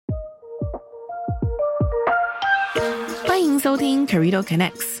欢迎收听 Carito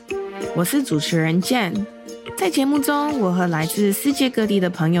Connects， 我是主持人 Jen。在节目中，我和来自世界各地的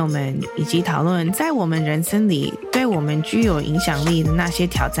朋友们一起讨论在我们人生里对我们具有影响力的那些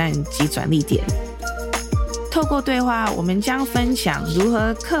挑战及转捩点。透过对话，我们将分享如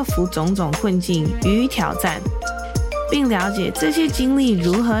何克服种种困境与挑战，并了解这些经历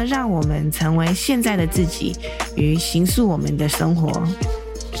如何让我们成为现在的自己与形塑我们的生活。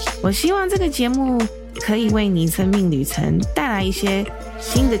我希望这个节目可以为你生命旅程带来一些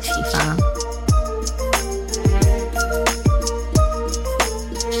新的启发。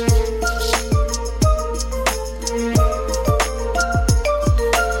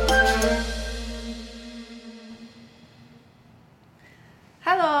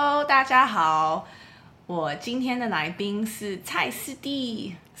Hello， 大家好，我今天的来宾是蔡师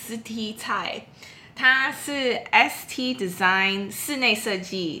弟，ST蔡，他是 ST Design 室内设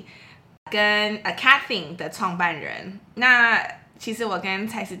计跟 Academy 的创办人。那其实我跟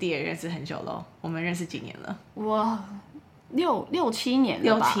蔡师弟也认识很久了，我们认识几年了？哇，六七年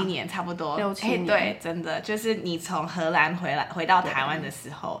了吧，6-7年差不多。6-7年，对，真的就是你从荷兰回到台湾的时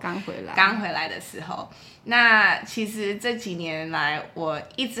候，刚回来的时候。那其实这几年来，我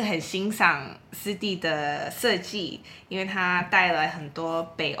一直很欣赏师弟的设计，因为他带了很多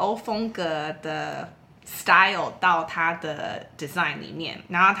北欧风格的 style 到他的 design 里面。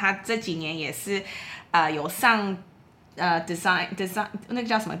然后他这几年也是有上design 那个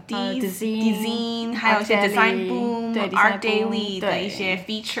叫什么 Design， 还有一些 Design Boom、Art Daily 的一些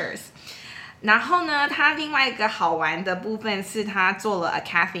features。然后呢，他另外一个好玩的部分是他做了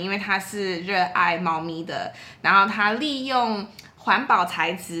Academy， 因为他是热爱猫咪的，然后他利用环保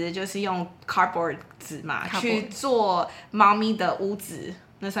材质，就是用 cardboard 纸嘛，去做猫咪的屋子。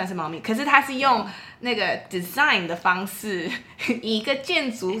那算是猫咪，可是他是用那个 design 的方式，以一个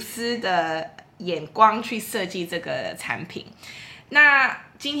建筑师的眼光去设计这个产品。那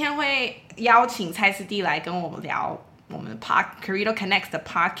今天会邀请蔡师弟来跟我们聊我们 Carito Connects 的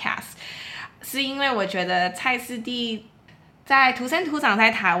podcast， 是因为我觉得蔡师弟在土生土长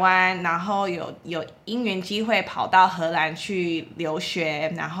在台湾，然后有因缘机会跑到荷兰去留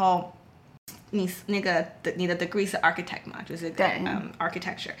学，然后你的 degree 是 architect 嘛，就是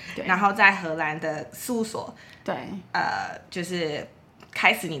architecture， 然后在荷兰的事务所，对，就是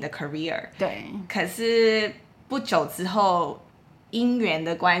开始你的 career， 对，可是不久之后因缘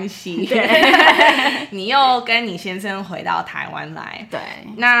的关系，你又跟你先生回到台湾来，对，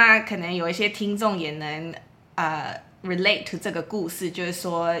那可能有一些听众也能relate to 这个故事，就是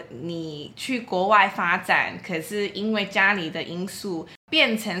说你去国外发展，可是因为家里的因素，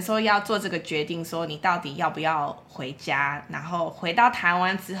变成说要做这个决定，说你到底要不要回家，然后回到台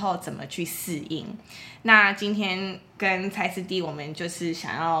湾之后怎么去适应。那今天跟蔡师弟我们就是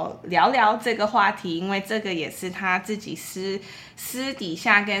想要聊聊这个话题，因为这个也是他自己私底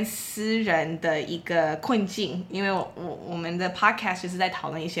下跟私人的一个困境，因为我们的 podcast 就是在讨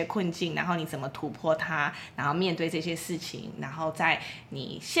论一些困境，然后你怎么突破它，然后面对这些事情，然后在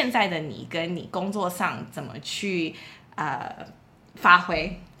你现在的你跟你工作上怎么去发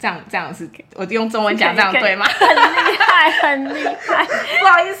挥，这样是我用中文讲这样对吗？很厉害，很厉害。不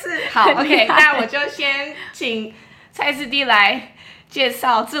好意思，好 ，OK， 那我就先请蔡师弟来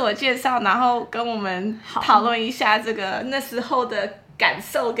自我介绍，然后跟我们讨论一下这个那时候的感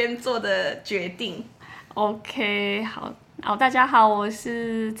受跟做的决定。OK， 好，大家好，我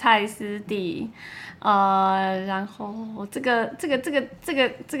是蔡师弟。然后这个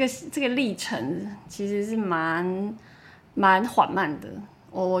历程其实是蛮缓慢的，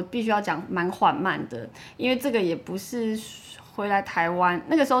我必须要讲蛮缓慢的，因为这个也不是回来台湾，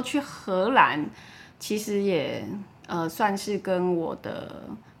那个时候去荷兰，其实也算是跟我的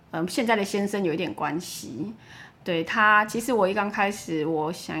现在的先生有一点关系。对他，其实我一刚开始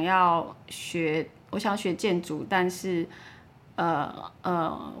我想要学建筑，但是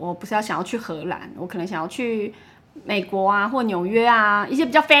我不是想要去荷兰，我可能想要去美国啊，或纽约啊，一些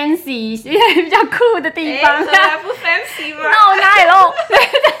比较 fancy、一些比较酷的地方。荷兰不 fancy 吗？那我哪里喽？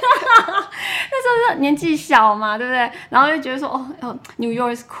那时候年纪小嘛，对不对？然后就觉得说，New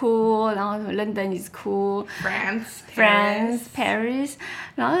York is cool， 然后什么 London is cool，France，Paris，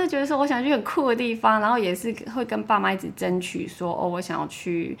 然后就觉得说，我想去很酷的地方，然后也是会跟爸妈一直争取说，我想要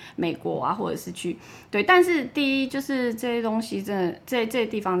去美国啊，或者是去对。但是第一就是这些东西真的，这些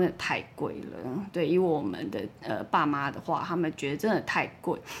地方真的太贵了。对，以我们的爸妈的话，他们觉得真的太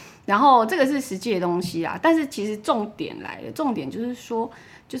贵。然后这个是实际的东西啊，但是其实重点来了，重点就是说，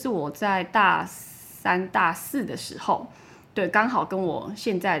就是我在大3、大4的时候，对，刚好跟我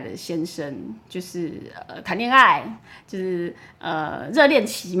现在的先生就是谈恋爱，就是热恋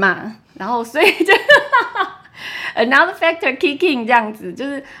期嘛，然后所以就 another factor kicking 这样子，就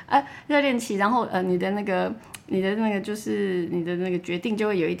是热恋期，然后你的那个就是你的那个决定就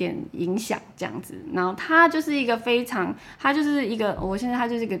会有一点影响这样子。然后他就是一个我现在他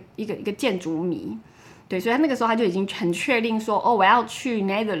就是一个建筑迷。对，所以他那个时候他就已经很确定说，我要去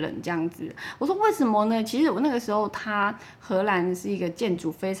Netherlands 这样子。我说为什么呢？其实我那个时候荷兰是一个建筑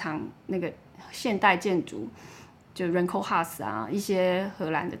非常那个现代建筑，就 Renko Haas 啊，一些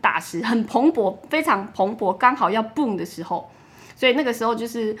荷兰的大师很蓬勃，非常蓬勃，刚好要 boom 的时候。所以那个时候就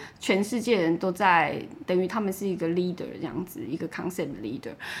是全世界人都在，等于他们是一个 leader 这样子，一个 concept leader。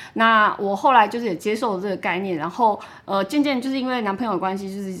那我后来就是也接受了这个概念，然后渐渐就是因为男朋友的关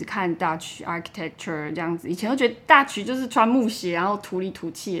系，就是一直看 Dutch architecture 这样子。以前都觉得 Dutch 就是穿木鞋，然后土里土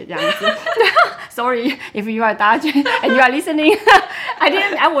气的这样子。Sorry if you are Dutch and you are listening.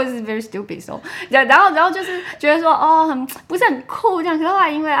 I was very stupid. So 然后就是觉得说不是很酷这样，可是后来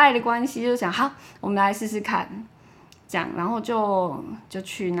因为爱的关系，就想好，我们来试试看。这样，然后就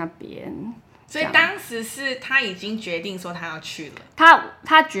去那边。所以当时是他已经决定说他要去了。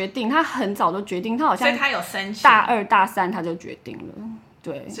他决定，他很早就决定，他好像所以他有申请。大2、大3他就决定了，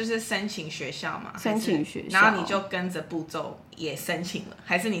对。就是申请学校嘛。申请学校。然后你就跟着步骤也申请了，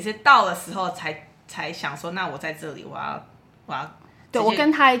还是你是到的时候才想说，那我在这里，我要。对，我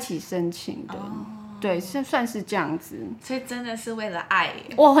跟他一起申请的。对，算是这样子，所以真的是为了爱耶。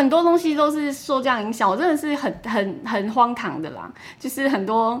我很多东西都是受这样影响，我真的是很荒唐的啦，就是很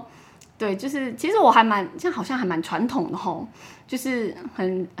多，对，就是其实我这样好像还蛮传统的吼，就是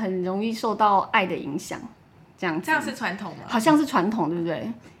很容易受到爱的影响，这样子。这样是传统吗？好像是传统，对不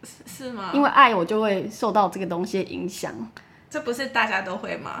对？是吗？因为爱，我就会受到这个东西的影响。这不是大家都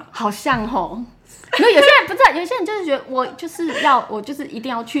会吗？好像吼，因为有些人不知道，有些人就是觉得我就是一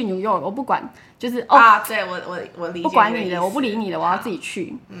定要去 New York， 我不管，就是对我理解，不管你的，我不理你的，我要自己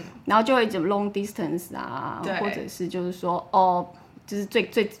去，然后就会一种 long distance 啊，或者是就是说就是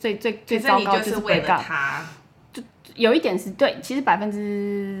最糟糕就是为了他，就有一点是对，其实70%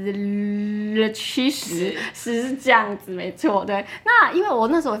是这样子，没错，对。那因为我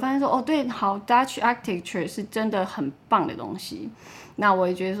那时候发现说，对，好 ，Dutch architecture 是真的很棒的东西。那我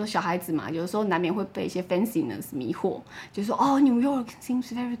也觉得说，小孩子嘛，有时候难免会被一些 fanciness 迷惑，就说New York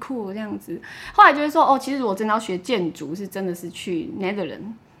seems very cool 这样子。后来觉得说，其实我真的要学建筑，是真的是去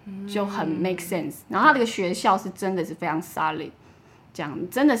Netherlands 就很 make sense。然后他这个学校是真的是非常 solid， 这样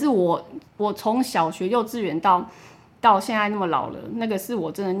真的是我从小学幼稚园到现在那么老了，那个是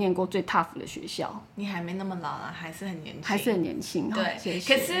我真的念过最 tough 的学校。你还没那么老啊，还是很年轻。还是很年轻，对。谢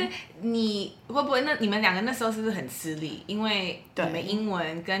谢。可是你会不会你们两个那时候是不是很吃力？因为你们英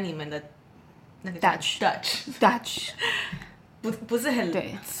文跟你们的那个 Dutch 不是很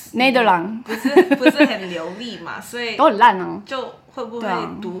对 Netherlands 不是很流利嘛，所以都很烂啊。就会不会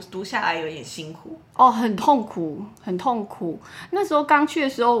读下来有点辛苦？很痛苦，很痛苦。那时候刚去的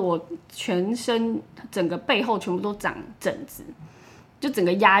时候，我全身整个背后全部都长疹子，就整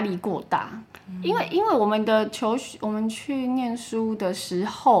个压力过大。因为我们去念书的时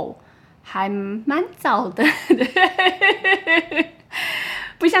候还蛮早的，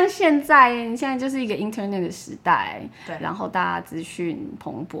不像现在就是一个 internet 的时代，对，然后大家资讯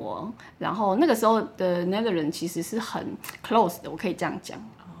蓬勃，然后那个时候的 Netherlands 其实是很 close 的，我可以这样讲。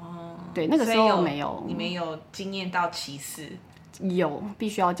对，那个时候没有，你们有经验到歧视？有，必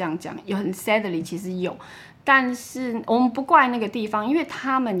须要这样讲，有很 sadly 其实有，但是我们不怪那个地方，因为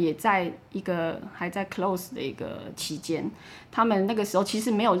他们也在一个还在 close 的一个期间，他们那个时候其实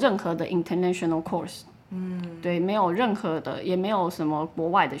没有任何的 international course。对，没有任何的，也没有什么国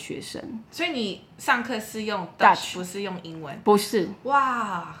外的学生。所以你上课是用 Dutch， 不是用英文？不是。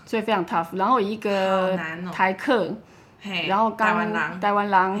哇，所以非常 tough。然后一个台客，然后台湾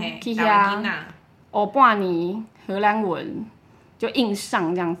人，去遐学半年荷兰文，就硬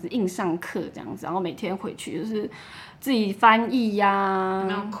上这样子，硬上课这样子，然后每天回去就是自己翻译呀。有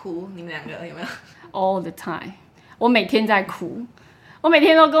没有哭？你们两个有没有 ？All the time， 我每天在哭。我每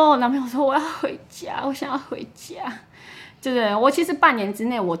天都跟我男朋友说我要回家，我想要回家。就是我其实半年之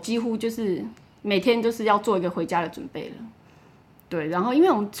内，我几乎就是每天就是要做一个回家的准备了。对，然后因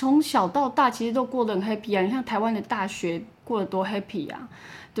为我们从小到大其实都过得很 happy 啊，你看台湾的大学过得多 happy 啊，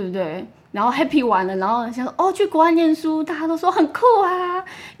对不对？然后 happy 完了，然后想说去国外念书，大家都说很酷啊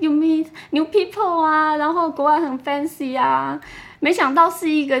 ，you meet new people 啊，然后国外很 fancy 啊，没想到是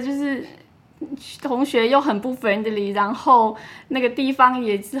一个就是同学又很不 friendly， 然后那个地方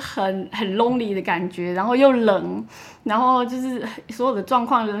也是很 lonely 的感觉，然后又冷，然后就是所有的状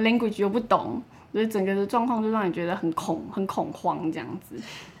况 language 又不懂，所以整个的状况就让你觉得很恐慌这样子。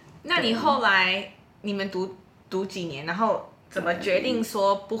那你后来你们读几年，然后怎么决定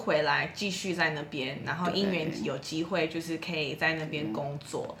说不回来，继续在那边，然后因缘有机会就是可以在那边工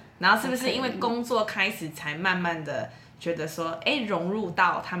作，然后是不是因为工作开始才慢慢的觉得说，融入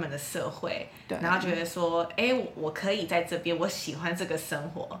到他们的社会，然后觉得说，我可以在这边，我喜欢这个生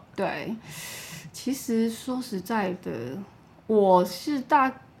活。对，其实说实在的，我是大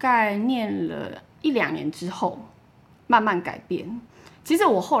概念了1-2年之后，慢慢改变。其实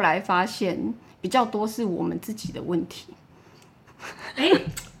我后来发现，比较多是我们自己的问题。真的，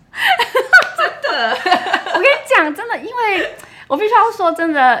我跟你讲，真的，因为我必须要说，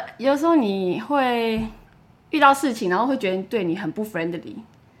真的，有时候你会遇到事情，然后会觉得对你很不 friendly，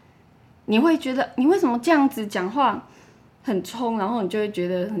 你会觉得你为什么这样子讲话很冲，然后你就会觉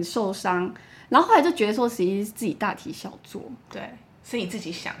得很受伤，然后后来就觉得说，实际是自己大题小做。对，是你自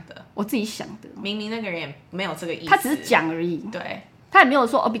己想的，我自己想的，明明那个人也没有这个意思，他只是讲而已。对，他也没有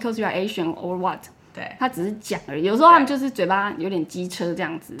说because you are Asian or what。对，他只是讲而已。有时候他们就是嘴巴有点机车这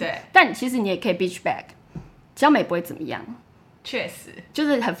样子。对，但其实你也可以 bitch back， 小美不会怎么样。确实，就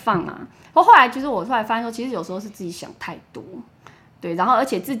是很放啊。后来就是我后来发现说，其实有时候是自己想太多，对，然后而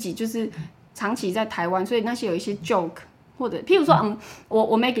且自己就是长期在台湾，所以那些有一些 joke 或者譬如说，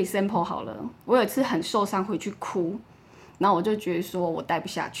我 make example 好了，我有一次很受伤回去哭，然后我就觉得说我待不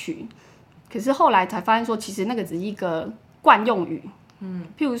下去，可是后来才发现说，其实那个只是一个惯用语。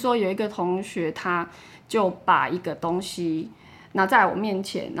譬如说有一个同学，他就把一个东西拿在我面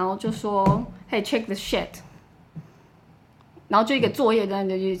前，然后就说 ，Hey check the shit， 然后就一个作业的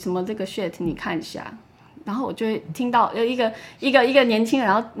什么这个 shit 你看一下，然后我就会听到有一个年轻人，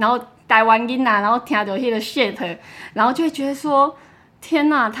然后台湾音啊，然后听到那个 shit， 然后就会觉得说，天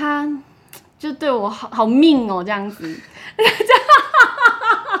哪，他就对我好命哦，这样子。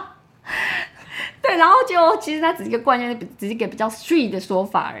对，然后就其实它只是一个惯用，只是一个比较 street 的说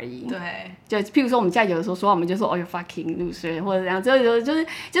法而已。对，就譬如说我们现在有的时候说话，我们就说哦 you fucking loser 或者这样，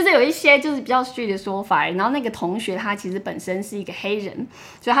就是有一些就是比较 street 的说法。然后那个同学他其实本身是一个黑人，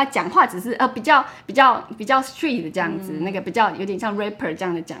所以他讲话只是比较 street 的这样子，那个比较有点像 rapper 这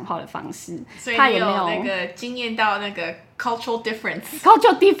样的讲话的方式。所以他也没有那个经验到那个 cultural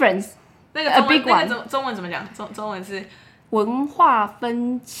difference。那个中文怎么讲？中文是。文化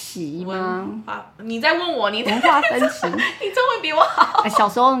分歧吗？你在问我，你文化分歧，你中文比我好。小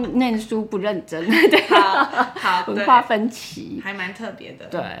时候念书不认真，对，好，文化分歧还蛮特别的。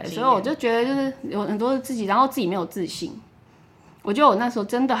对，所以我就觉得就是有很多自己，然后自己没有自信。我觉得我那时候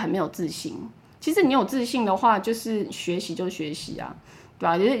真的很没有自信。其实你有自信的话，就是学习就学习啊，对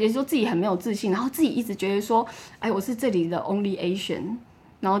吧？也就是说自己很没有自信，然后自己一直觉得说，哎，我是这里的 only Asian，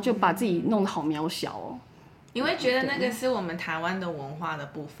 然后就把自己弄得好渺小哦。你会觉得那个是我们台湾的文化的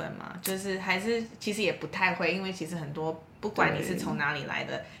部分吗？就是还是其实也不太会，因为其实很多不管你是从哪里来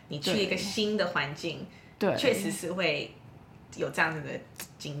的，你去一个新的环境，对，确实是会有这样子的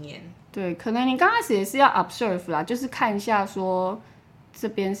经验。对，可能你刚开始也是要 observe 啦，就是看一下说这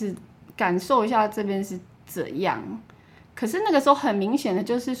边是感受一下这边是怎样。可是那个时候很明显的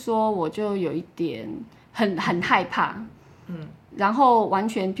就是说，我就有一点很害怕，然后完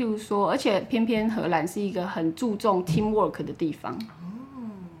全譬如说，而且偏偏荷兰是一个很注重 teamwork 的地方，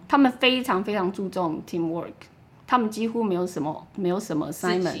他们非常非常注重 teamwork， 他们几乎没有什么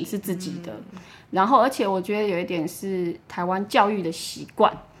assignment 是自己的，然后而且我觉得有一点是台湾教育的习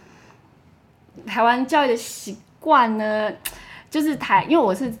惯，呢。就是因为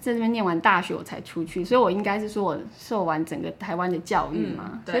我是在这边念完大学我才出去，所以我应该是说我受完整个台湾的教育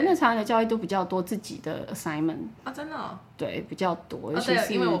嘛，所以那台湾的教育都比较多自己的 assignment 啊，真的、哦，对，比较多，尤其是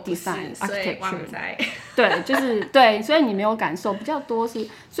design architecture， 对，就是对，所以你没有感受，比较多是，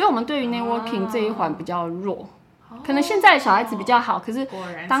所以我们对于 networking 这一环比较弱。可能现在的小孩子比较好，可是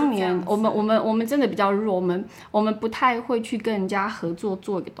当年我们真的比较弱，我们不太会去跟人家合作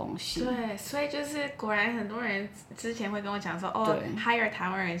做一个东西。对，所以就是果然很多人之前会跟我讲说，哦 ，hire 台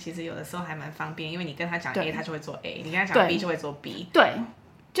湾人其实有的时候还蛮方便，因为你跟他讲 A， 他就会做 A， 你跟他讲 B 就会做 B。对，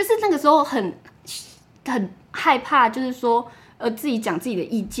就是那个时候很害怕，就是说自己讲自己的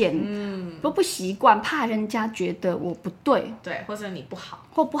意见，都不习惯，怕人家觉得我不对，对，或者你不好，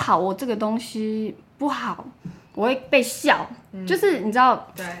我这个东西不好。我会被笑，就是你知道，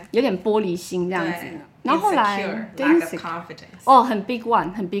对，有点玻璃心这样子。然后后来，很 big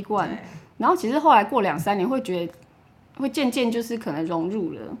one， 很 big one。然后其实后来过2-3年，会觉得会渐渐就是可能融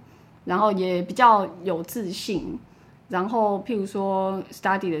入了，然后也比较有自信。然后譬如说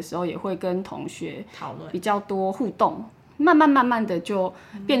study 的时候，也会跟同学讨论比较多互动，慢慢的就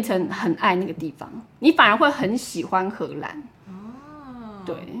变成很爱那个地方，你反而会很喜欢荷兰。哦，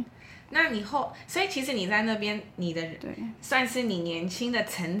对。那所以其实你在那边，你的算是你年轻的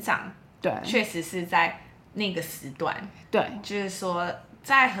成长，对，确实是在那个时段，对，就是说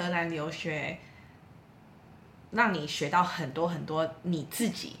在荷兰留学，让你学到很多很多你自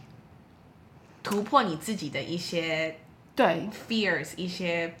己突破你自己的一些对 fears， 一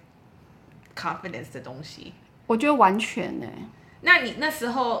些 confidence 的东西。我觉得完全呢。那你那时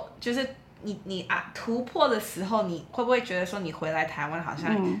候就是你突破的时候，你会不会觉得说你回来台湾好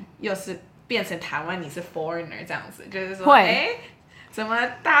像又是变成台湾你是 foreigner 这样子？就是说，怎么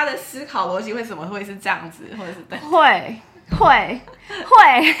大家的思考逻辑为什么会是这样子，或者是会，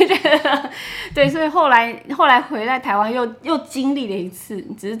对，所以后来回来台湾又经历了一次，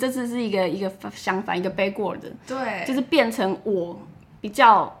只是这次是一个相反，一个 backward 的，对，就是变成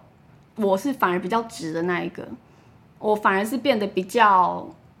我是反而比较直的那一个，我反而是变得比较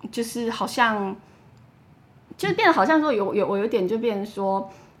就是好像，就是变得好像说我有点就变成说，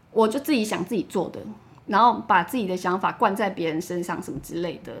我就自己想自己做的。然后把自己的想法灌在别人身上什么之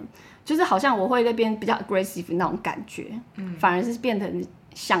类的，就是好像我会那边比较 aggressive 那种感觉，反而是变成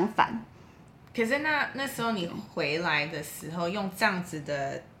相反。可是那时候你回来的时候，用这样子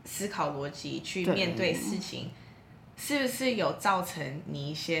的思考逻辑去面对事情，是不是有造成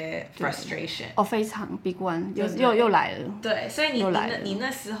你一些 frustration？ 哦，非常 big one， 又来了。对，所以你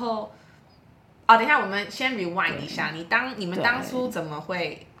那时候，等一下我们先 rewind 一下，你们当初怎么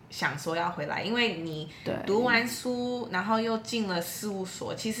会想说要回来？因为你读完书，然后又进了事务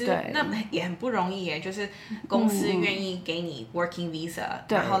所，其实那也很不容易耶。就是公司愿意给你 working visa，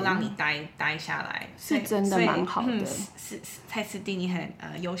然后让你待下来，是真的蛮好的。是蔡师弟，你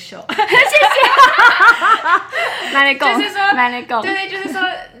很优秀，谢谢。就是说，对，就是说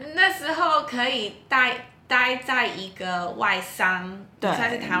那时候可以待在一个外商，你算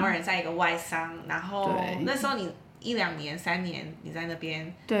是台湾人，在一个外商，然后那时候你1-2年、3年，你在那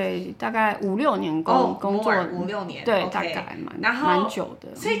边，对，大概5-6年工作，5-6年，对， okay， 大概蛮久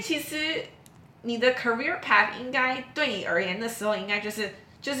的。所以其实你的 career path 应该对你而言，那时候应该就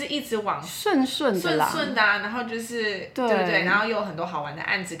是一直往顺的啊，然后就是对不对？然后又有很多好玩的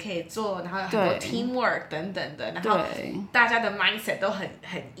案子可以做，然后有很多 teamwork 等等的，然后大家的 mindset 都很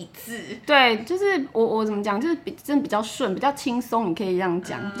一致。对，就是我怎么讲，就是真的比较顺，比较轻松，你可以这样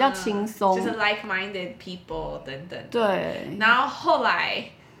讲，比较轻松，就是 like-minded people 等等。对，然后后来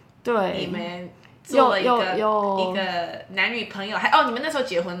你们做了一个男女朋友，你们那时候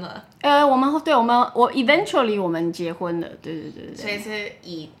结婚了？我 eventually 我们结婚了，对。所以是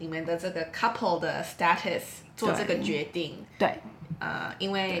以你们的这个 couple 的 status 做这个决定。对。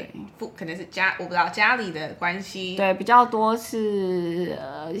因为可能是我不知道家里的关系，对，比较多是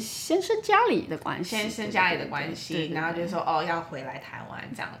先生家里的关系，然后就说要回来台湾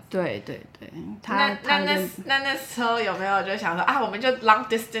这样子。对，那时候有没有就想说我们就 long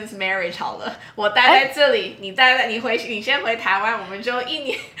distance marriage 好了，我待在这里，你回去，你先回台湾，我们就1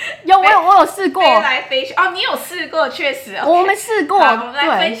年。我有试过，飞来飞去。你有试过，确实。我没试过，我们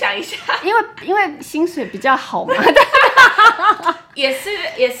来分享一下。因为薪水比较好嘛。也是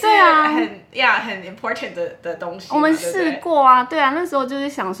很 important 的东西。我们试过啊，对啊，那时候就是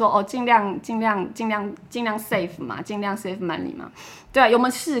想说尽量 save 嘛，尽量 save money 嘛。对啊，有没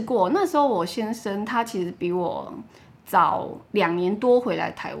有试过？那时候我先生他其实比我早2年多回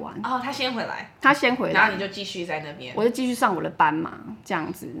来台湾。他先回来，然后你就继续在那边，我就继续上我的班嘛，这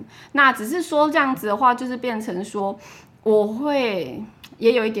样子。那只是说这样子的话，就是变成说我会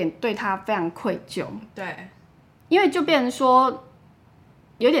也有一点对他非常愧疚。对，因为就变成说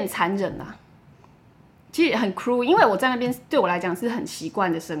有点残忍啦，其实很 cruel， 因为我在那边对我来讲是很习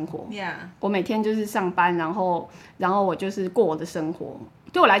惯的生活。我每天就是上班，然后我就是过我的生活，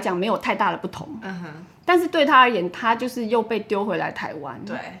对我来讲没有太大的不同。但是对他而言，他就是又被丢回来台湾。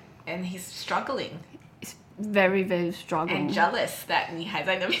对 ，and he's struggling. Very, very struggling. And jealous that 你还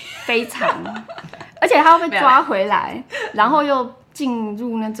在那边。非常，而且他会被抓回来，然后又进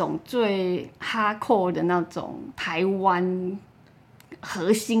入那种最 hardcore 的那种台湾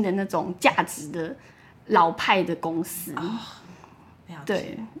核心的那种价值的老派的公司。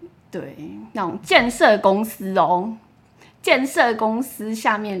对，那种建设公司建设公司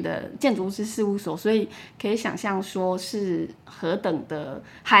下面的建筑师事务所，所以可以想象说是何等的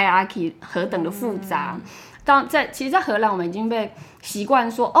hierarchy， 何等的复杂。其实，在荷兰我们已经被习惯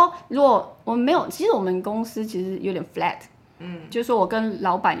说如果我们没有，其实我们公司其实有点 flat，就是说我跟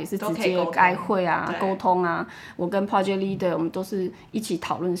老板也是直接开会啊，沟通啊，我跟 project leader 我们都是一起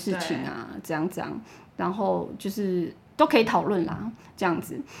讨论事情啊，这样，然后就是都可以讨论啦，这样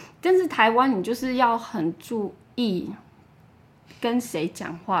子。但是台湾你就是要很注意跟谁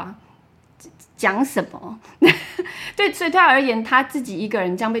讲话。讲什么？对，所以对他而言，他自己一个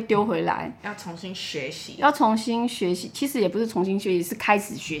人这样被丢回来，要重新学习。其实也不是重新学习，是开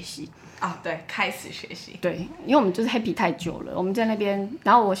始学习。对，开始学习。对，因为我们就是 happy 太久了，我们在那边，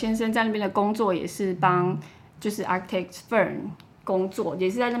然后我先生在那边的工作也是帮就是 architect firm 工作，也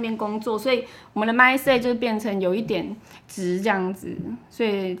是在那边工作，所以我们的 mindset 就变成有一点直这样子，所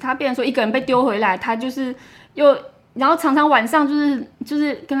以他变成说一个人被丢回来，他就是然后常常晚上就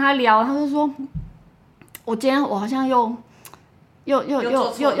是跟他聊，他就说，我今天我好像又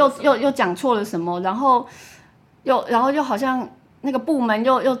讲错了什么，然后又好像那个部门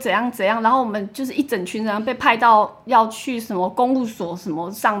又怎样，然后我们就是一整群人被派到要去什么公务所什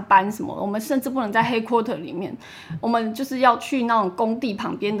么上班什么，我们甚至不能在 headquarter 里面，我们就是要去那种工地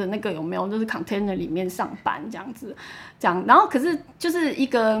旁边的那个有没有，就是 container 里面上班这样子，然后可是就是一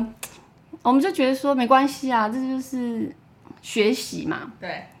个，我们就觉得说没关系啊，这就是学习嘛，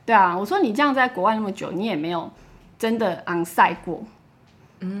对啊，我说你这样在国外那么久，你也没有真的 on site 过。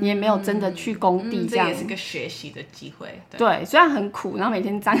你也没有真的去工地这样，这也是个学习的机会。对，虽然很苦，然后每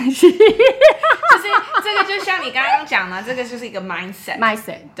天脏兮，就是这个，就像你刚刚讲的，这个就是一个 mindset。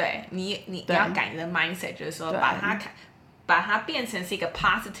对，你要改你的 mindset， 就是说把它变成是一个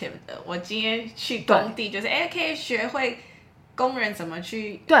positive 的。我今天去工地，就是可以学会工人怎么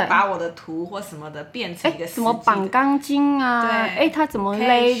去把我的图或什么的变成一个什么绑钢筋啊，他怎么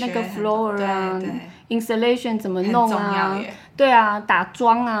勒那个 floor 啊，installation 怎么弄啊，对啊，打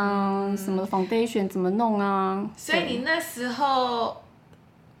桩啊，什么 foundation 怎么弄啊。所以你那时候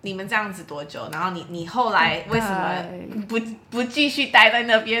你们这样子多久？然后你后来为什么不继续待在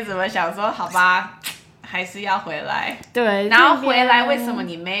那边？怎么想说好吧，还是要回来？对，然后回来为什么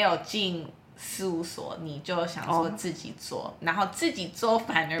你没有进事务所，你就想说自己做，然后自己做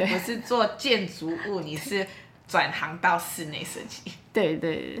反而不是做建筑物，你是转行到室内设计。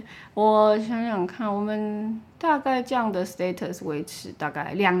对，我想想看，我们大概这样的 status 维持大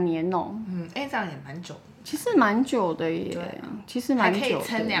概2年哦。这样也蛮久的。其实蛮久的耶，其实蛮久的，还可以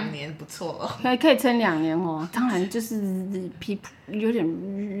撑2年，不错了。可以撑2年哦，当然就是有点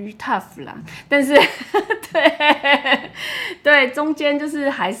tough 啦，但是对，中间就是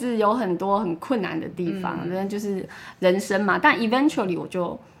还是有很多很困难的地方，就是人生嘛。但 eventually 我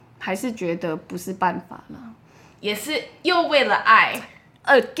就还是觉得不是办法了，也是又为了爱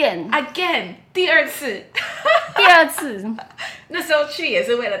again 第二次，那时候去也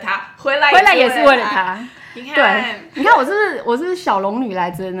是为了他，回来也是为了他。你看我是小龙女来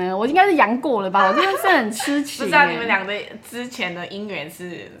着呢，我应该是杨过了吧？我真的是很痴情。不知道你们两个之前的姻缘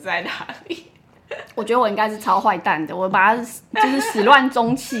是在哪里？我觉得我应该是超坏蛋的，我把他就是始乱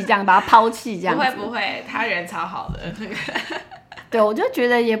终弃这样，把他抛弃这样子。不会，他人超好的。对，我就觉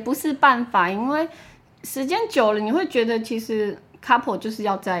得也不是办法，因为时间久了，你会觉得其实 couple 就是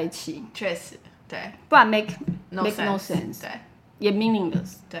要在一起。确实，对，不然 make no sense， 对，也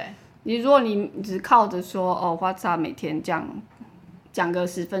meaningless。对，如果你只靠着说WhatsApp 每天这样讲个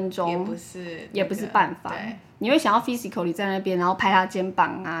10分钟，也不是办法。你会想要 physically 在那边，然后拍他肩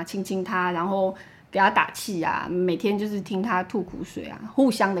膀啊，亲亲他，然后给他打气啊，每天就是听他吐苦水啊，互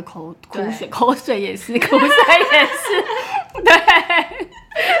相的口水也是，苦水也是，对，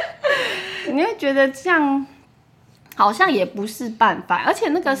你会觉得这样好像也不是办法，而且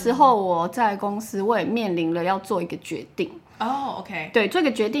那个时候我在公司，我也面临了要做一个决定。OK， 对，做一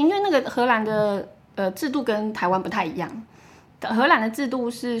个决定，因为那个荷兰的制度跟台湾不太一样。荷兰的制度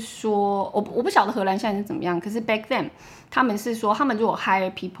是说，我不晓得荷兰现在是怎么样，可是 back then 他们是说，他们如果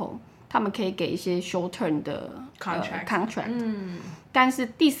hire people， 他们可以给一些 short term 的contract，但是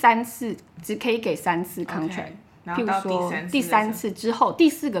第3次只可以给3次 contract， 譬如说第3次之后第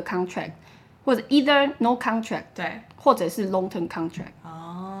4个 contract， 或者 either no contract， 对，或者是 long term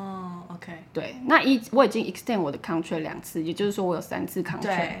contract。OK， 对，那我已经 extend 我的 contract 2次，也就是说我有3次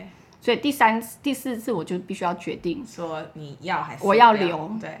contract。所以第4次我就必须要决定说你要还是我要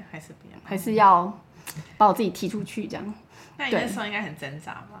留，对，还是不要，还是要把我自己踢出去这样。那你那时候应该很挣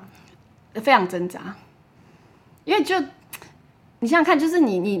扎吧？非常挣扎，因为你想想看，就是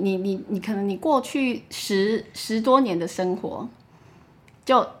你可能你过去十多年的生活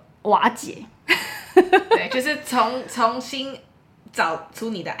就瓦解，对，就是重新找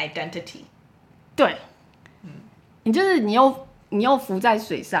出你的 identity， 对，你又浮在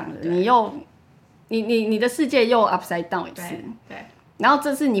水上了，你的世界又 upside down 一次，对，然后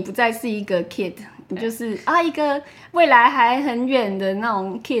这次你不再是一个 kid， 你就是一个未来还很远的那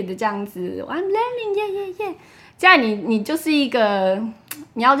种 kid 这样子 ，I'm learning， 耶，这样你就是一个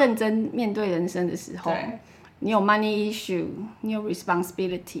你要认真面对人生的时候，你有 money issue， 你有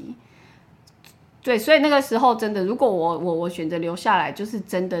responsibility， 对，所以那个时候真的，如果我选择留下来，就是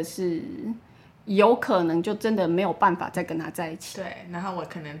真的是。有可能就真的没有办法再跟他在一起。对，然后我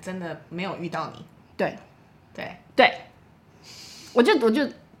可能真的没有遇到你。对，我就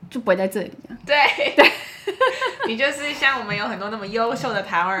就不会在这里对，你就是像我们有很多那么优秀的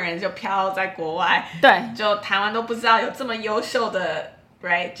台湾人，就飘在国外，对，就台湾都不知道有这么优秀的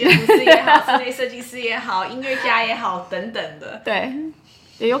，right， 建筑师也好，室内设计师也好，音乐家也好，等等的。对，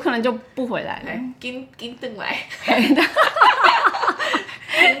也有可能就不回来了。跟回来，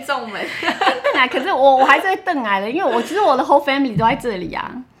听众们，邓来，可是我还是会邓来的，因为其实我的 whole family 都在这里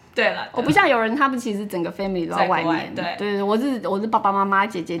啊。对了，我不像有人，他们其实整个 family 都在外面。对，我是爸爸妈妈、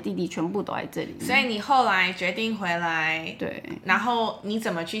姐姐、弟弟全部都在这里。所以你后来决定回来，对，然后你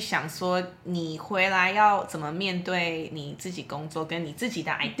怎么去想说你回来要怎么面对你自己工作跟你自己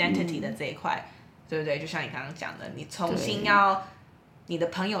的 identity 的这一块，对不对？就像你刚刚讲的，你重新要你的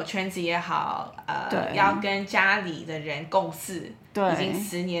朋友圈子也好，要跟家里的人共事，已经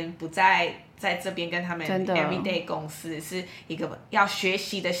10年不在这边跟他们 everyday 共事，是一个要学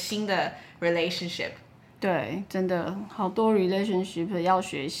习的新的 relationship。对，真的好多 relationship 要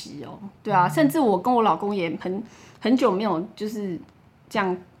学习哦。对啊，甚至我跟我老公也很久没有就是这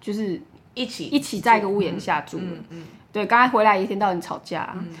样，就是一起在一个屋檐下住了。对，刚才回来一天到晚吵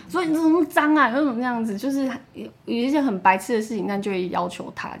架，说你怎么那么脏啊，为什么那样子？就是有一些很白痴的事情，但就会要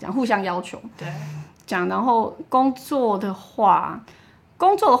求他，这样互相要求。对，讲然后工作的话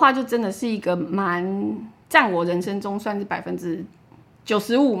就真的是一个蛮占我人生中算是95%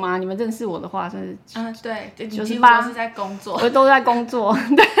吗？你们认识我的话算是对，98%都是在工作，我都在工作，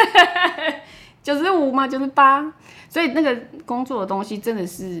对，95吗？98，所以那个工作的东西真的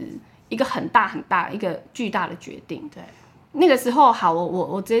是一个很大一个巨大的决定。对，那个时候好，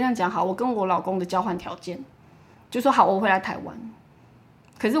我直接这样讲好，我跟我老公的交换条件就说好，我回来台湾，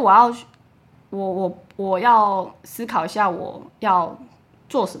可是我要思考一下我要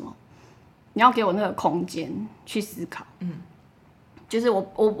做什么，你要给我那个空间去思考。就是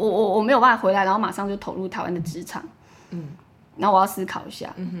我没有办法回来，然后马上就投入台湾的职场。然后我要思考一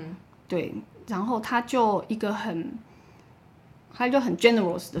下。对，然后他就很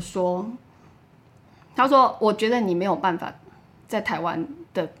generous 的说，他说我觉得你没有办法在台湾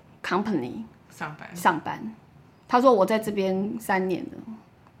的 company 上班。他说我在这边3年了，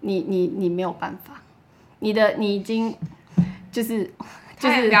你没有办法，你已经就是他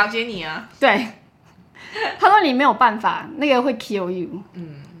很了解你啊。对，他说你没有办法，那个会 kill you。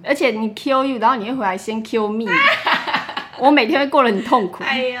而且你 kill you， 然后你会回来先 kill me。我每天会过得很痛苦。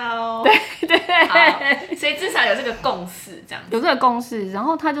哎呦，对，所以至少有这个共识，这样有这个共识。然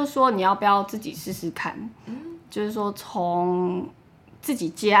后他就说你要不要自己试试看，就是说从自己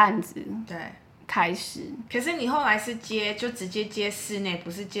接案子对开始。可是你后来是就直接接室内，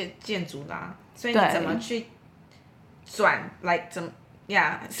不是建筑啦，所以你怎么去转来怎么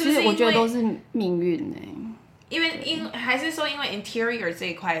呀？其实我觉得都是命运因为还是说因为 interior 这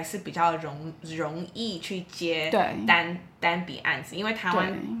一块是比较容易去接单笔案子，因为台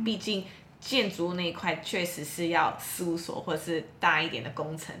湾毕竟建筑那一块确实是要事务所或者是大一点的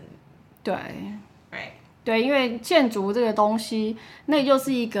工程。对 ，right。对，因为建筑这个东西，那就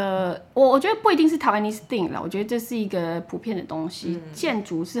是一个我觉得不一定是台湾 thing 了，我觉得这是一个普遍的东西。建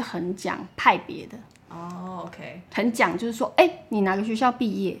筑是很讲派别的。OK。很讲就是说，你哪个学校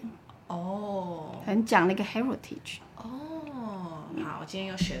毕业？很讲那个 heritage。好，我今天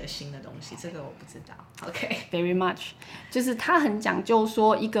又学了新的东西，这个我不知道。OK。Very much， 就是他很讲究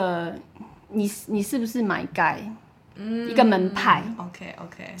说一个你是不是买盖，一个门派。OK。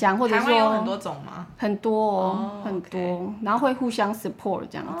讲或者说台湾有很多种吗？很多很多，然后会互相 support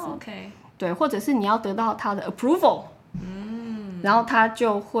这样子。OK。对，或者是你要得到他的 approval。然后他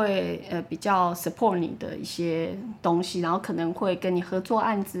就会比较 support 你的一些东西，然后可能会跟你合作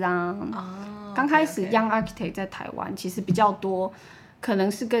案子啊。刚开始 Young Architect 在台湾其实比较多，可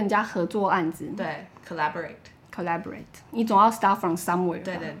能是跟人家合作案子。对 ，collaborate。你总要 start from somewhere。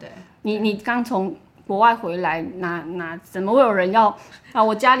对。你刚从国外回来，哪怎么会有人要啊？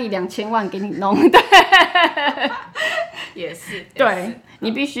我家里2000万给你弄。对。也是。对。你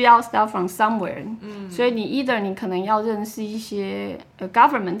必须要 start from somewhere。所以你 either 你可能要认识一些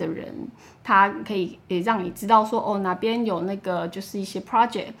government 的人，他可以也让你知道说哪边有那个就是一些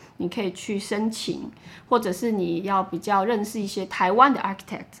project 你可以去申请，或者是你要比较认识一些台湾的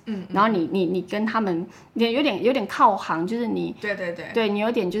architect。然后你跟他们有点靠行，就是你对你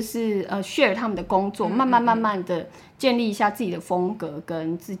有点就是share 他们的工作，慢慢的建立一下自己的风格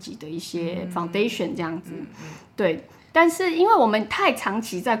跟自己的一些 foundation 这样子。对。但是因为我们太长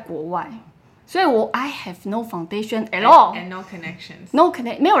期在国外，所以I have no foundation at all and no connections。 no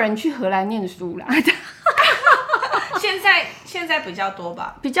connection， 没有人去荷兰念书啦。现在比较多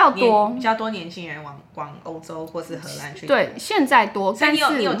吧，比较多年轻人往欧洲或是荷兰去。对，现在多。但你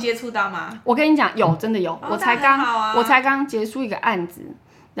有接触到吗？我跟你讲，真的有。我才刚结束一个案子，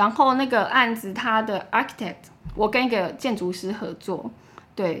然后那个案子他的 architect， 我跟一个建筑师合作，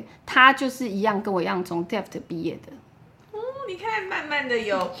对，他就是一样跟我一样从 Delft 毕业的。你看，慢慢的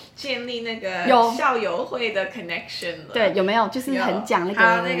有建立那个有校友会的 connection 了。对，有没有？就是很讲那个，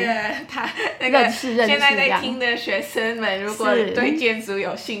还有那个他那个认识现在在听的学生们，如果对建筑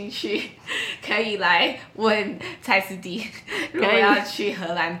有兴趣，可以来问蔡思迪，如果要去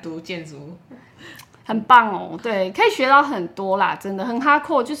荷兰读建筑，很棒哦。对，可以学到很多啦，真的很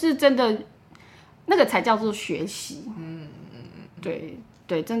hardcore，就是真的那个才叫做学习。对。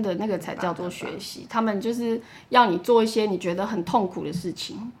对，真的那个才叫做学习。他们就是要你做一些你觉得很痛苦的事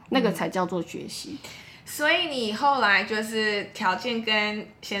情，那个才叫做学习。所以你后来就是条件跟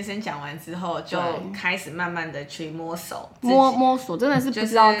先生讲完之后，就开始慢慢的去摸索，摸索，真的是不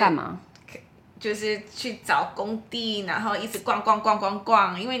知道干嘛。就是去找工地，然后一直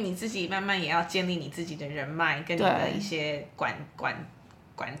逛，因为你自己慢慢也要建立你自己的人脉，跟你的一些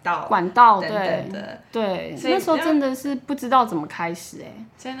管道等等的。对，那时候真的是不知道怎么开始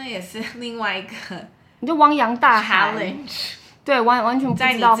真的也是另外一个，你就汪洋大海 challenge， 对，完全不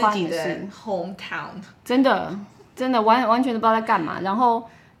知道发生的事。hometown， 真的完全都不知道在干嘛。然后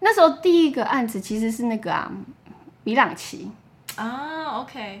那时候第一个案子其实是那个米朗奇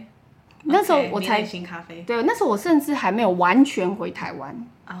OK， 那时候我才新咖啡，对，那时候我甚至还没有完全回台湾。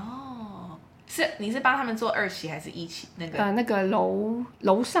你是帮他们做2期还是1期？那个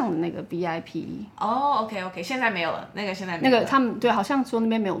楼上的那个 VIP。OK， 现在没有了，现在没有了。那个他们对，好像说那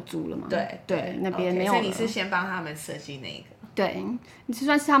边没有租了嘛。对，那边没有了。所以你是先帮他们设计那个？对，你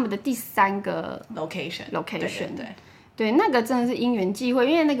算是他们的第3个 location。对，那个真的是因缘际会，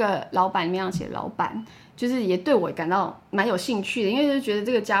因为那个老板米朗奇的老板，就是也对我感到蛮有兴趣的，因为就觉得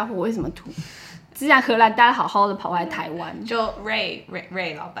这个家伙为什么既然荷兰待得好好的，跑回来台湾？就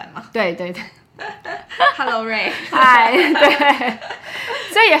Ray 老板嘛。对。Hello Ray， 嗨，对，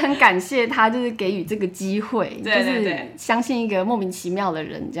所以也很感谢他，就是给予这个机会，就是相信一个莫名其妙的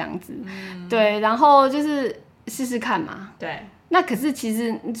人这样子，对，然后就是试试看嘛。对，那可是其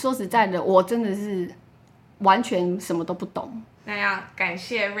实说实在的，我真的是完全什么都不懂。那要感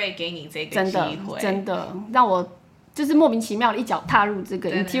谢 Ray 给你这个机会，真的让我就是莫名其妙的一脚踏入这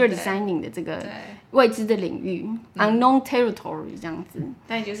个 interior designing 的这个未知的领域，unknown territory 这样子。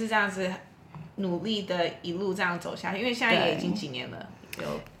但你就是这样子努力的一路这样走下去，因为现在也已经几年了，有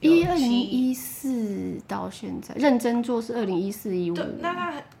2014到现在，认真做是2014-15，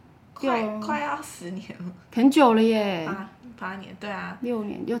那快要10年了，很久了耶，8年，对啊，6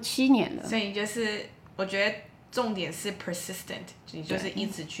年6-7年了。所以就是我觉得重点是 persistent， 你就是一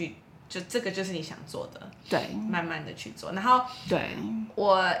直去。就这个就是你想做的，对，慢慢的去做。然后，对，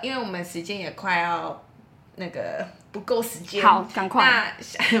因为我们时间也快要不够时间，好，赶快。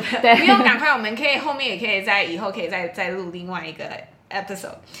那不用赶快，我们后面也可以以后可以再录另外一个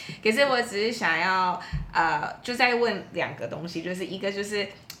episode。可是我只是想要就再问2个东西，就是一个就是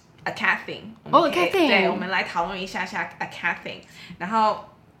a caffeine， caffeine， 对，我们来讨论一下 a caffeine。然后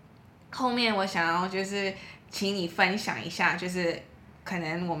后面我想要就是请你分享一下，就是可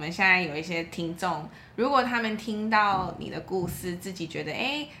能我们现在有一些听众，如果他们听到你的故事，自己觉得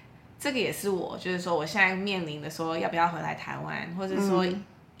这个也是我，就是说我现在面临的说要不要回来台湾，或者说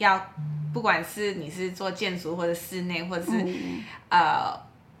要不管是你是做建筑或者室内，或者是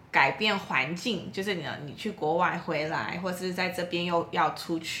改变环境，就是你去国外回来，或是在这边又要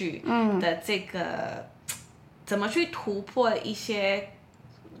出去的这个怎么去突破一些。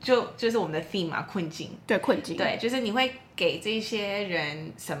就是我们的 theme 嘛，困境，对，就是你会给这些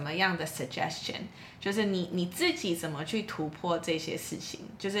人什么样的 suggestion？ 就是你自己怎么去突破这些事情？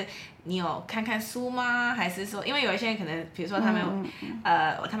就是你有看书吗？还是说，因为有一些人可能，比如说他们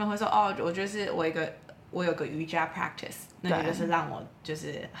他们会说我有个瑜伽 practice， 那个就是让我就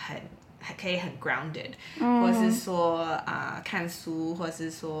是还可以很 grounded，或是说看书，或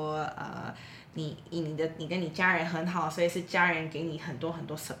是说你跟你家人很好，所以是家人给你很多很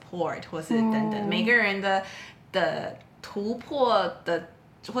多 support， 或是等等，每个人的突破的，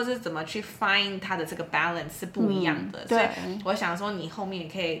或是怎么去 find 他的这个 balance 是不一样的，所以我想说你后面也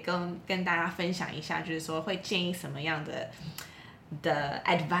可以跟大家分享一下，就是说会建议什么样的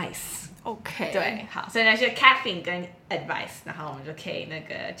advice。OK， 对，好，所以那些 caffeine 跟 advice， 然后我们就可以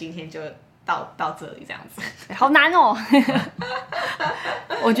今天就到这里这样子，好难哦。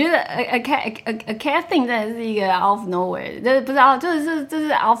我觉得 a caffeine 真的是一个 out of nowhere， 就是不知道，这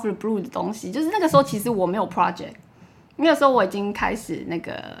是 out of the blue 的东西。就是那个时候其实我没有 project， 那个时候我已经开始那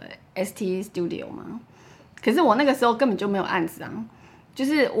个 ST Studio 嘛，可是我那个时候根本就没有案子啊。就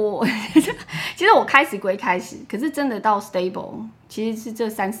是我其实我开始归开始，可是真的到 stable， 其实是这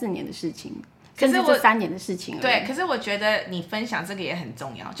3-4年的事情。可是这3年的事情而已。对，可是我觉得你分享这个也很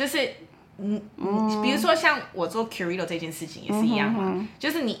重要，就是比如说像我做 Curito 这件事情也是一样嘛，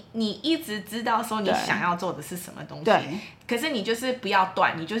就是你一直知道说你想要做的是什么东西，可是你就是不要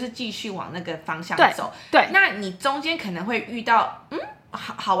断，你就是继续往那个方向走。对，那你中间可能会遇到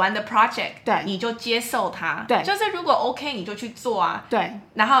好玩的 project， 对，你就接受它。对，就是如果 OK 你就去做啊，对，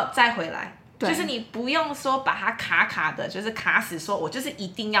然后再回来。就是你不用说把它卡的，就是卡死，说我就是一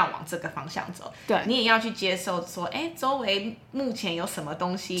定要往这个方向走。对，你也要去接受说，周围目前有什么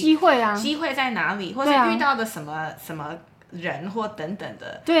东西，机会啊，机会在哪里，或是遇到的什么人或等等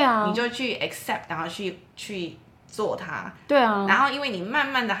的，对啊，你就去 accept， 然后去做它。对啊，然后因为你慢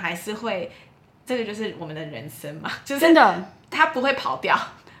慢的还是会，这个就是我们的人生嘛，就是真的，它不会跑掉。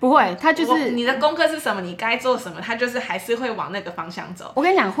不会，他就是你的功课是什么，你该做什么，他就是还是会往那个方向走。我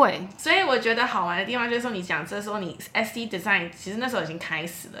跟你讲会，所以我觉得好玩的地方就是说，你讲这说你 SD design 其实那时候已经开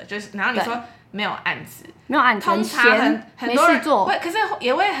始了，就是然后你说没有案子，通常很多人会，可是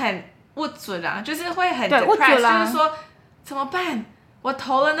也会很不准啊，就是会很 depressed，就是说怎么办？我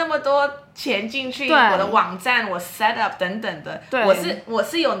投了那么多钱进去，我的网站我 set up 等等的，我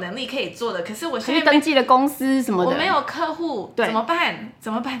是有能力可以做的，可是我现在登记了公司什么的，我没有客户，怎么办？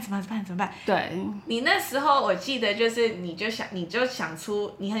对，你那时候我记得就是你就想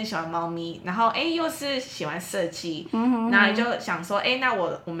出你很喜欢猫咪，然后又是喜欢设计，然后你就想说那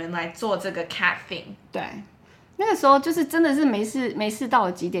我们来做这个 cat thing。对，那个时候就是真的是没事到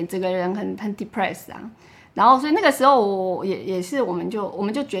了极点，整个人很 depressed 啊。然后，所以那个时候我也是，我们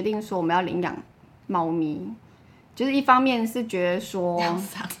就决定说我们要领养猫咪，就是一方面是觉得说，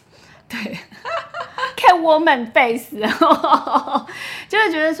对，Catwoman face， 就是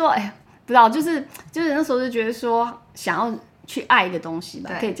觉得说，不知道，就是那时候就觉得说，想要去爱一个东西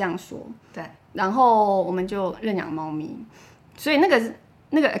吧，可以这样说。对。然后我们就认养猫咪，所以那个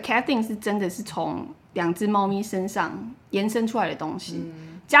cat thing 是真的是从2只猫咪身上延伸出来的东西。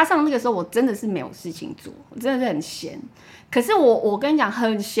加上那个时候我真的是没有事情做，我真的是很闲。可是我跟你讲，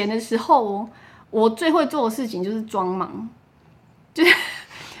很闲的时候，我最会做的事情就是装忙，就是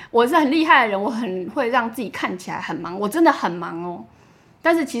我是很厉害的人，我很会让自己看起来很忙，我真的很忙哦。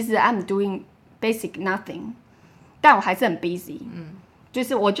但是其实 I'm doing basic nothing， 但我还是很 busy。就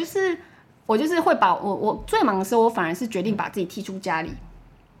是我就是会把我最忙的时候，我反而是决定把自己踢出家里。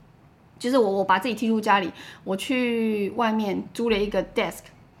就是我把自己踢出家里，我去外面租了一个 desk。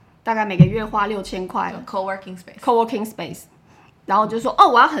大概每个月花6000块 ，coworking space， 然后就说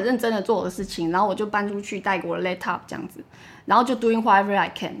我要很认真的做我的事情，然后我就搬出去带我的 laptop 这样子，然后就 doing whatever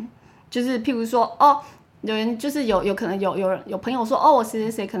I can， 就是譬如说有人就是有可能有朋友说我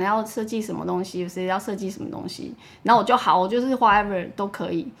谁可能要设计什么东西，谁要设计什么东西，然后我就是 whatever 都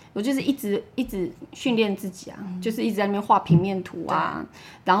可以，我就是一直训练自己啊，就是一直在那边画平面图啊，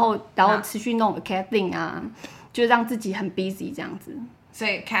然后持续弄 acading 啊，就让自己很 busy 这样子。所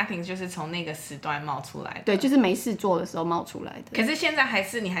以 Catherine 就是从那个时段冒出来的，对，就是没事做的时候冒出来的。可是现在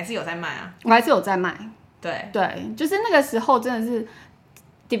你还是有在卖啊？我还是有在卖。对，就是那个时候真的是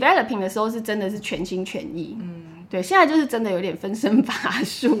developing 的时候是真的是全心全意。对，现在就是真的有点分身乏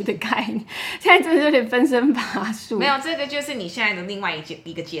术的概念，现在真的有点分身乏术。没有，这个就是你现在的另外一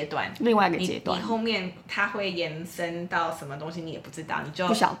个阶段，另外一个阶段。你后面它会延伸到什么东西，你也不知道，你就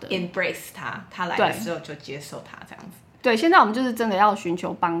不晓得 embrace 它来的时候就接受它这样子。对，现在我们就是真的要寻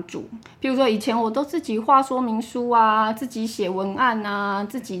求帮助。譬如说，以前我都自己画说明书啊，自己写文案啊，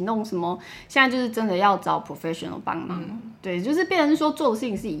自己弄什么。现在就是真的要找 professional 帮忙。对，就是变成说做的事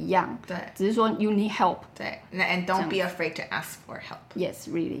情是一样，对，只是说 you need help。对 ，and don't be afraid to ask for help. Yes,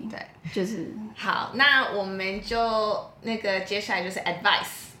 really. 对，就是好，那我们就接下来就是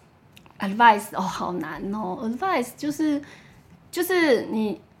advice。好难哦 ，advice 就是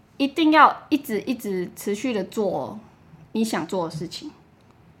你一定要一直持续的做你想做的事情，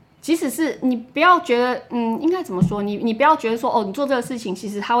即使是你不要觉得，应该怎么说？你不要觉得说，你做这个事情，其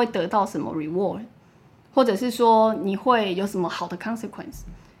实它会得到什么 reward， 或者是说你会有什么好的 consequence，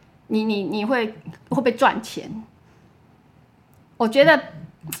 你会不会赚钱？我觉得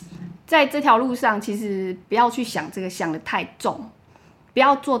在这条路上，其实不要去想这个，想得太重，不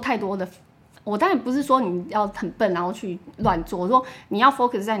要做太多的。我当然不是说你要很笨然后去乱做，我说你要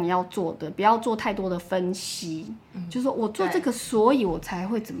focus 在你要做的，不要做太多的分析。就是说我做这个，所以我才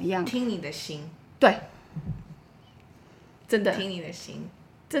会怎么样？听你的心，对，真的听你的心，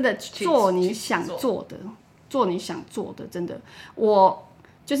真的做你想做的，做你想做的，真的。我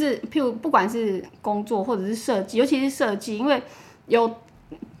就是譬如不管是工作或者是设计，尤其是设计，因为有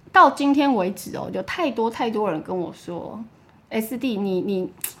到今天为止有太多人跟我说 ，SD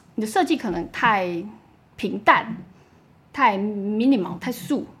你的设计可能太平淡、太 minimal、太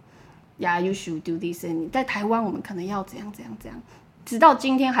素， Yeah, you should do this. 在台湾我们可能要怎样怎样怎样，直到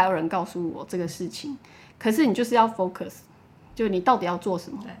今天还有人告诉我这个事情。可是你就是要 focus， 就你到底要做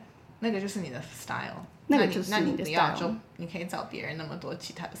什么？对，那个就是你的 style。那个就是你的 style。style。你可以找别人那么多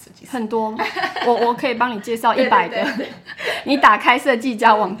其他的设计师。很多，我可以帮你介绍100个。对你打开设计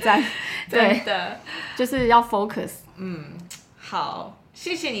家网站，对的，就是要 focus。好。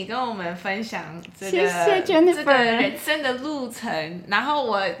谢谢你跟我们分享这个谢谢 Jennifer 这个人生的路程，然后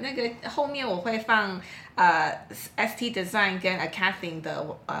我那个后面我会放ST Design 跟 Catherine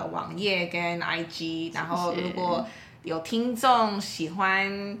的网页跟 IG， 然后如果有听众喜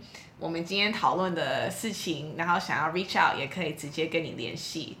欢我们今天讨论的事情，然后想要 reach out 也可以直接跟你联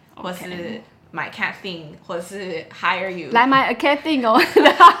系， 或是买 Catherine 或者是 hire you 来买 Catherine 哦，或是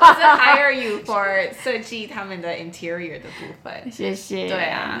hire you for 设计他们的 interior 的部分。谢谢。对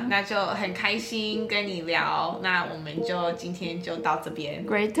啊，那就很开心跟你聊，那我们就今天就到这边。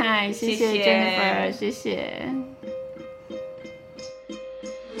 Great time， 谢谢 Jennifer， 谢谢。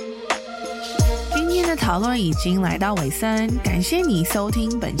今天的讨论已经来到尾声，感谢你收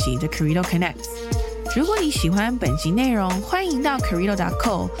听本集的 Corrido Connects。如果你喜欢本集内容，欢迎到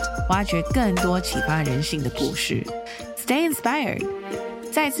corrido.co 挖掘更多启发人性的故事。Stay inspired！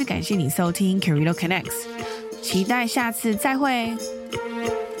 再次感谢你收听 Corrido Connects， 期待下次再会。